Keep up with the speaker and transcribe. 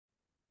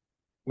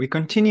We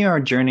continue our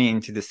journey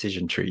into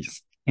decision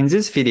trees. In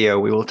this video,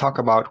 we will talk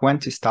about when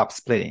to stop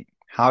splitting,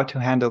 how to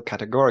handle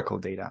categorical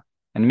data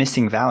and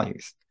missing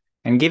values,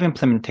 and give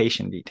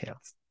implementation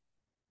details.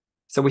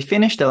 So we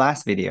finished the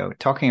last video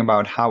talking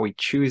about how we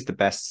choose the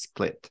best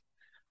split.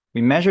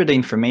 We measure the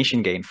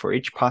information gain for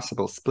each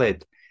possible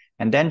split,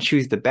 and then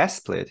choose the best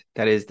split,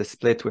 that is the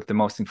split with the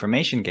most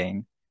information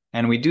gain,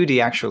 and we do the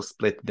actual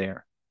split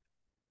there.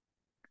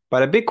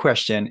 But a big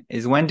question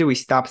is, when do we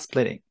stop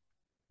splitting?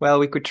 Well,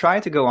 we could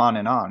try to go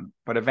on,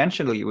 but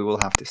eventually we will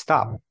have to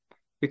stop.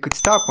 We could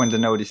stop when the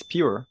node is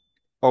pure,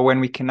 or when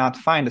we cannot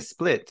find a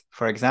split,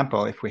 for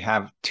example, if we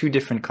have two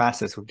different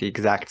classes with the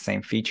exact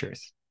same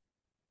features.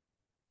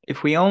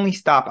 If we only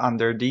stop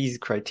under these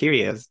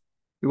criteria,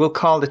 we will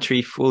call the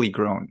tree fully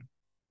grown.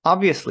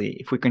 Obviously,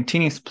 if we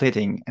continue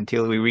splitting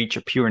until we reach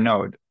a pure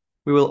node,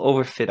 we will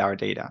overfit our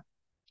data.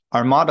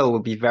 Our model will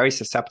be very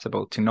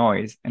susceptible to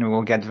noise, and we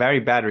will get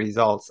very bad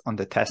results on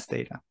the test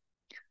data.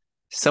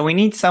 So we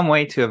need some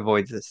way to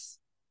avoid this.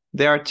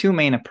 There are two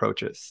main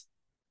approaches.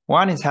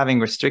 One is having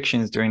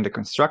restrictions during the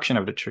construction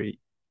of the tree,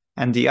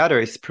 and the other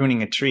is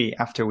pruning a tree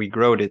after we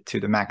growed it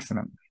to the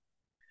maximum.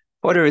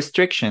 For the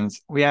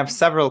restrictions, we have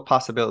several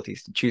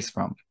possibilities to choose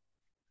from.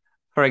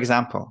 For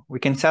example, we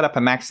can set up a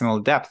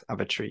maximal depth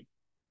of a tree.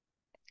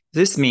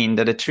 This means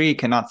that a tree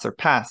cannot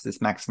surpass this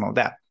maximal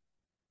depth.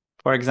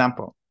 For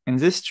example, in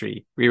this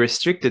tree, we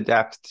restrict the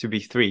depth to be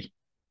 3.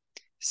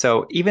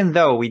 So even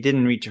though we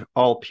didn't reach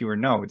all pure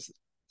nodes,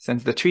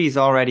 since the tree is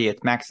already at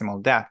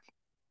maximal depth,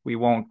 we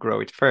won't grow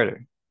it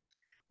further.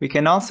 We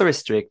can also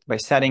restrict by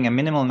setting a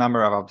minimal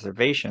number of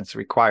observations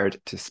required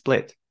to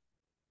split.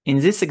 In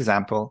this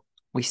example,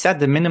 we set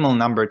the minimal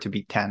number to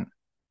be 10.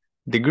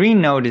 The green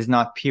node is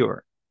not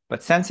pure,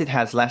 but since it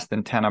has less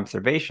than 10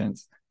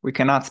 observations, we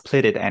cannot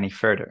split it any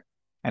further,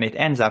 and it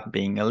ends up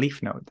being a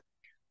leaf node.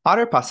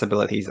 Other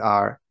possibilities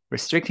are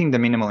restricting the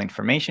minimal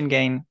information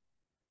gain.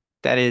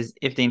 That is,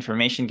 if the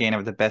information gain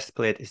of the best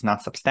split is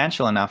not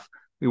substantial enough,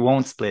 we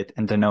won't split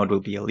and the node will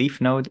be a leaf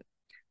node,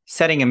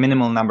 setting a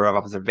minimal number of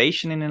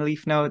observations in a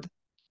leaf node,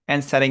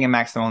 and setting a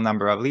maximal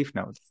number of leaf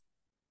nodes.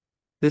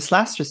 This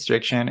last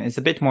restriction is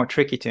a bit more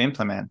tricky to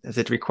implement, as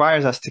it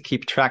requires us to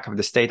keep track of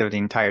the state of the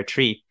entire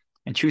tree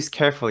and choose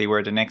carefully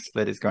where the next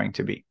split is going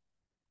to be.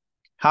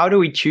 How do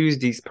we choose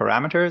these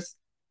parameters?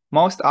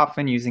 Most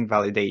often using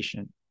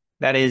validation.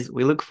 That is,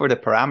 we look for the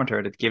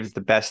parameter that gives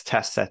the best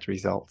test set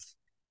results.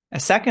 A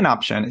second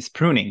option is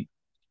pruning.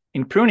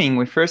 In pruning,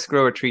 we first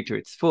grow a tree to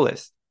its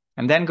fullest,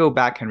 and then go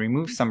back and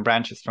remove some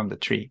branches from the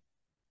tree.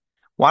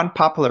 One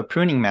popular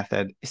pruning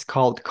method is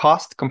called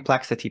cost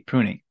complexity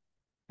pruning,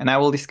 and I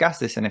will discuss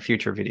this in a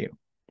future video.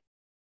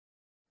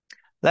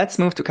 Let's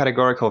move to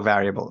categorical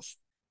variables.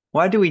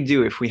 What do we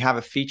do if we have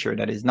a feature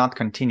that is not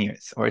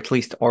continuous, or at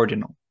least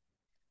ordinal?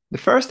 The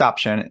first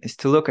option is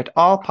to look at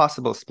all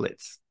possible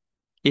splits.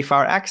 If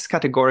our x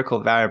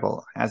categorical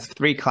variable has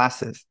 3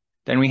 classes,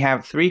 then we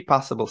have 3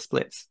 possible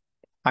splits.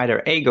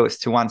 Either A goes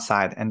to one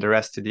side and the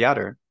rest to the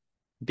other,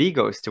 B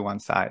goes to one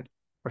side,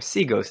 or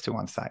C goes to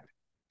one side.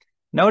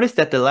 Notice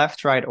that the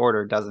left-right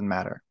order doesn't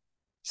matter.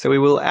 So we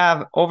will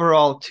have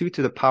overall 2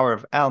 to the power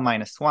of L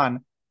minus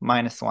 1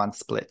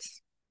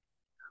 splits.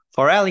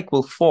 For L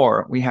equal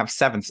 4, we have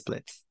 7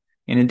 splits.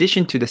 In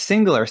addition to the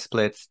singular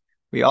splits,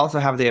 we also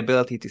have the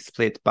ability to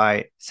split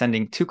by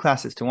sending 2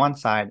 classes to one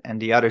side and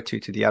the other 2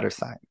 to the other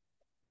side.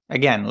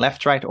 Again,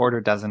 left-right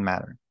order doesn't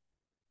matter.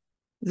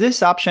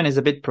 This option is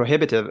a bit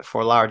prohibitive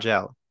for large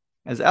L.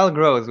 As L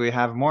grows, we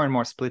have more and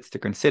more splits to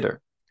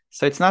consider,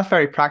 so it's not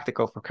very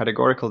practical for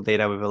categorical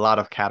data with a lot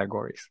of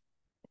categories.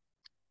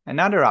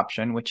 Another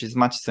option, which is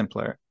much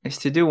simpler, is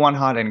to do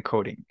one-hot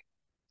encoding.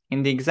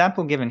 In the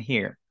example given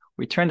here,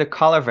 we turn the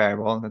color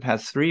variable that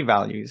has 3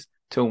 values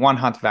to a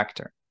one-hot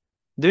vector.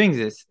 Doing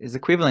this is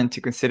equivalent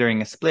to considering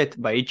a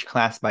split by each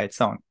class by its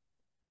own.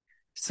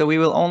 So we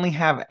will only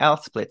have L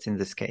splits in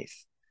this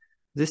case.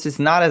 This is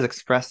not as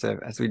expressive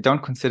as we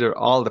don't consider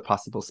all the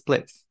possible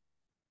splits.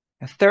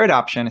 A third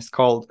option is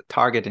called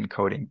target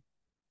encoding.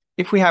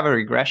 If we have a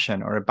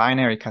regression or a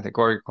binary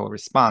categorical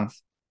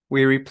response,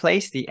 we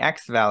replace the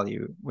x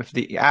value with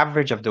the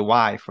average of the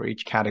y for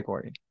each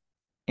category.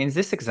 In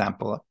this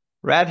example,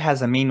 red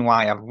has a mean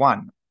y of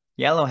 1,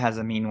 yellow has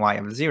a mean y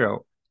of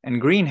 0, and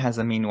green has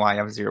a mean y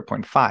of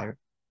 0.5.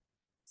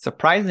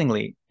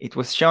 Surprisingly, it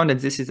was shown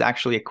that this is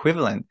actually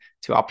equivalent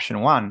to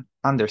option 1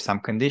 under some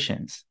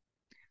conditions.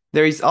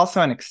 There is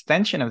also an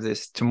extension of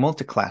this to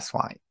multiclass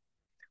y.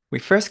 We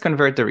first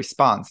convert the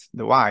response,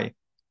 the y,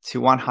 to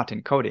one-hot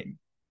encoding,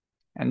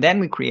 and then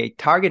we create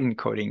target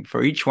encoding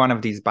for each one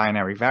of these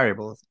binary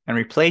variables and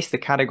replace the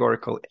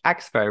categorical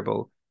x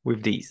variable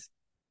with these.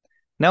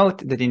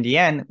 Note that in the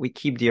end, we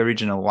keep the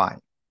original y.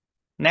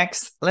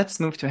 Next, let's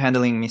move to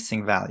handling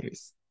missing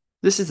values.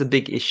 This is a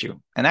big issue,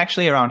 and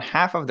actually around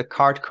half of the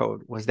CART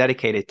code was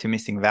dedicated to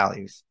missing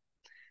values.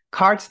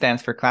 CART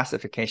stands for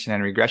Classification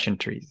and Regression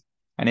Trees,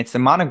 and it's a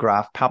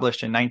monograph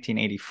published in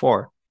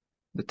 1984.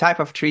 The type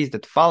of trees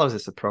that follows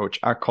this approach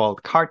are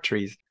called CART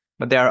trees,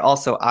 but there are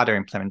also other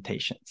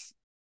implementations.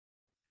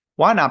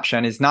 One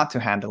option is not to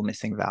handle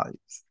missing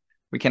values.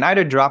 We can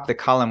either drop the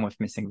column with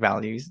missing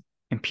values,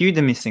 impute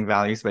the missing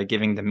values by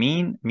giving the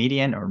mean,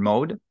 median, or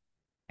mode,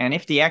 and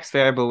if the x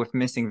variable with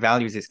missing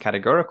values is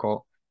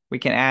categorical, we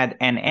can add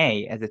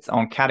NA as its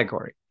own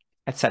category,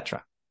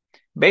 etc.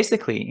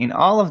 Basically, in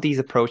all of these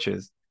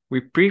approaches, we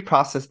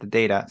pre-process the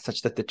data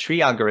such that the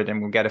tree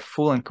algorithm will get a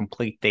full and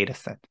complete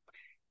dataset.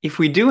 If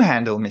we do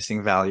handle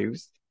missing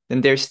values,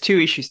 then there's two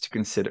issues to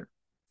consider.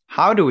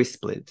 How do we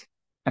split?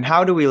 And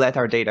how do we let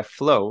our data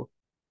flow,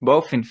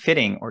 both in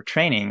fitting or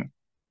training,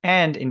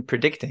 and in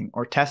predicting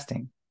or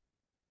testing?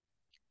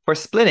 For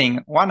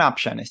splitting, one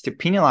option is to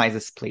penalize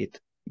a split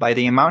by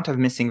the amount of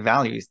missing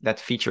values that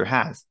feature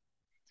has.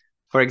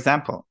 For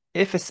example,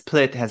 if a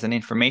split has an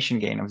information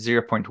gain of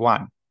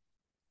 0.1,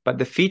 but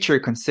the feature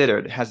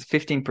considered has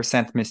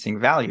 15% missing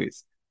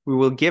values, we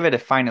will give it a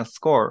final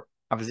score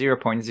of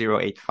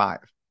 0.085.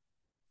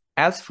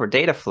 As for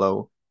data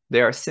flow,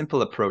 there are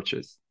simple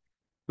approaches.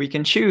 We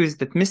can choose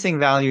that missing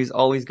values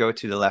always go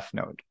to the left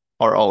node,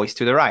 or always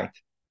to the right.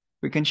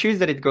 We can choose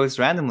that it goes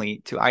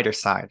randomly to either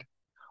side,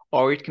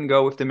 or it can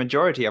go with the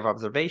majority of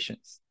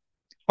observations,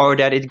 or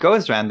that it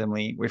goes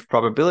randomly with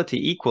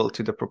probability equal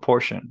to the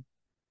proportion,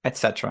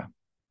 etc.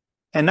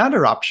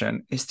 Another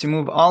option is to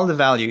move all the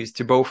values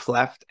to both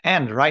left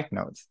and right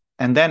nodes,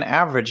 and then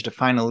average the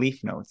final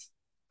leaf nodes.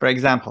 For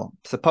example,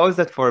 suppose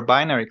that for a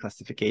binary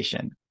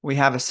classification, we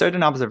have a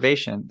certain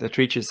observation that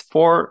reaches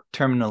 4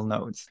 terminal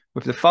nodes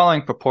with the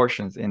following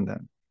proportions in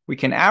them. We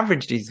can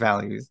average these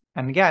values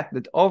and get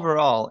that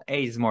overall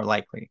A is more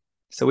likely,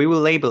 so we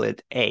will label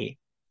it A.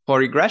 For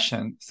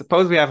regression,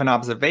 suppose we have an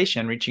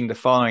observation reaching the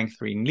following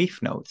 3 leaf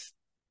nodes.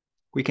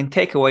 We can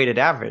take a weighted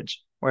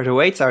average, where the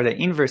weights are the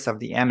inverse of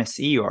the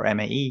MSE or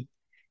MAE.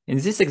 In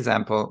this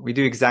example, we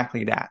do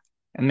exactly that,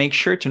 and make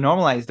sure to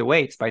normalize the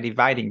weights by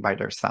dividing by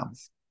their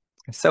sums.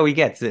 And so we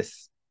get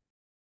this.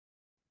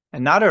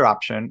 Another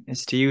option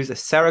is to use a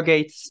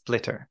surrogate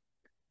splitter.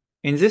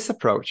 In this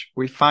approach,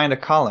 we find a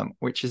column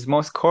which is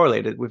most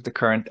correlated with the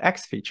current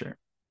X feature,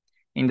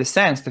 in the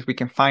sense that we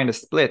can find a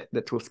split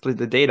that will split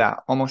the data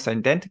almost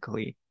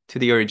identically to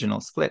the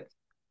original split.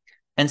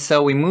 And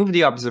so we move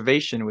the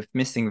observation with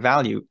missing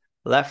value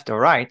left or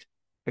right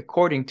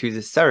according to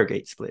the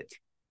surrogate split.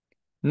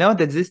 Note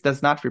that this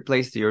does not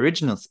replace the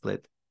original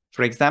split.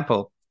 For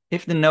example,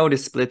 if the node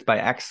is split by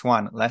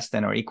x1 less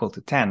than or equal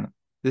to 10,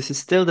 this is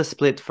still the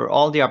split for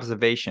all the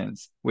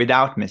observations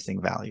without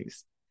missing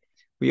values.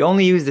 We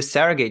only use the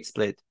surrogate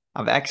split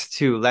of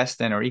x2 less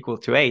than or equal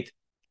to 8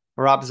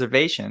 for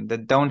observations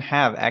that don't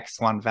have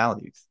x1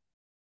 values.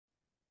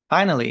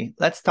 Finally,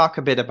 let's talk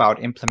a bit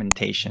about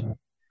implementation.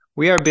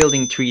 We are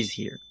building trees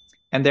here,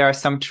 and there are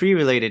some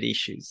tree-related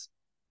issues.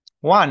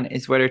 One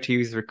is whether to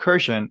use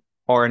recursion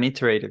or an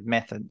iterative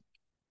method.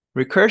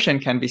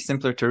 Recursion can be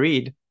simpler to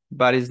read,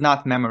 but is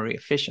not memory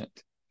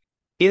efficient.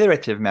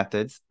 Iterative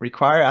methods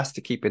require us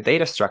to keep a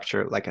data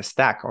structure like a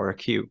stack or a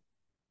queue.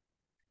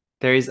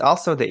 There is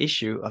also the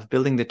issue of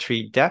building the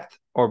tree depth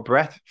or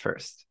breadth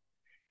first.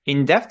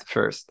 In depth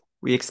first,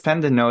 we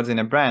expand the nodes in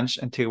a branch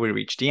until we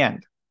reach the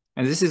end,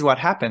 and this is what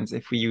happens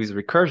if we use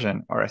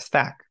recursion or a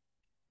stack.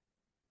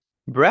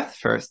 Breadth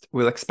first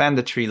will expand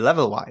the tree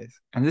level-wise,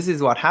 and this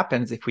is what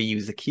happens if we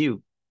use a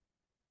queue.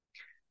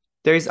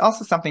 There is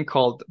also something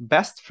called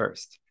best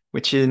first,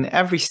 which in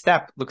every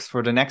step looks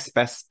for the next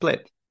best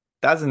split.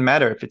 Doesn't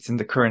matter if it's in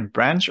the current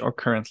branch or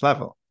current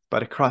level,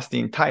 but across the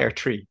entire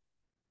tree.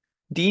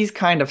 These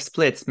kind of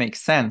splits make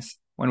sense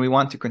when we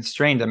want to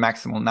constrain the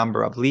maximal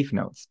number of leaf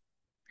nodes.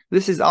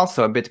 This is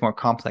also a bit more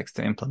complex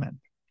to implement.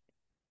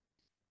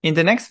 In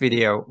the next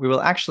video, we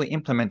will actually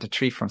implement a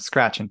tree from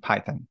scratch in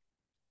Python.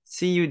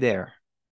 See you there.